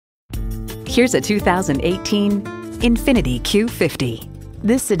Here's a 2018 INFINITI Q50.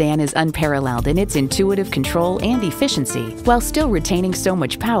 This sedan is unparalleled in its intuitive control and efficiency while still retaining so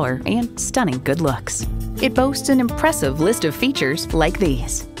much power and stunning good looks. It boasts an impressive list of features like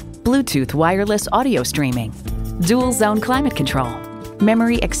these: Bluetooth wireless audio streaming, dual zone climate control,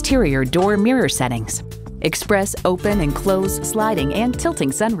 memory exterior door mirror settings, express open and close sliding and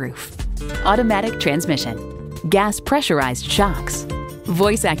tilting sunroof, automatic transmission, gas pressurized shocks,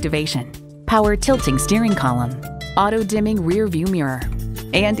 voice activation, power tilting steering column, auto dimming rear view mirror,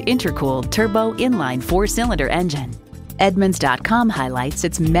 and intercooled turbo inline 4-cylinder engine. Edmunds.com highlights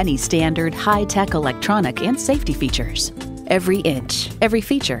its many standard high-tech electronic and safety features. Every inch, every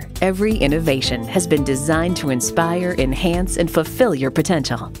feature, every innovation has been designed to inspire, enhance, and fulfill your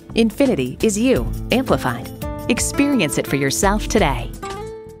potential. INFINITI is you, amplified. Experience it for yourself today.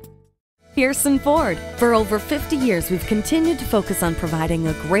 Pearson Ford. For over 50 years, we've continued to focus on providing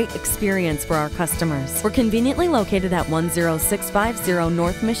a great experience for our customers. We're conveniently located at 10650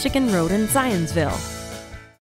 North Michigan Road in Zionsville.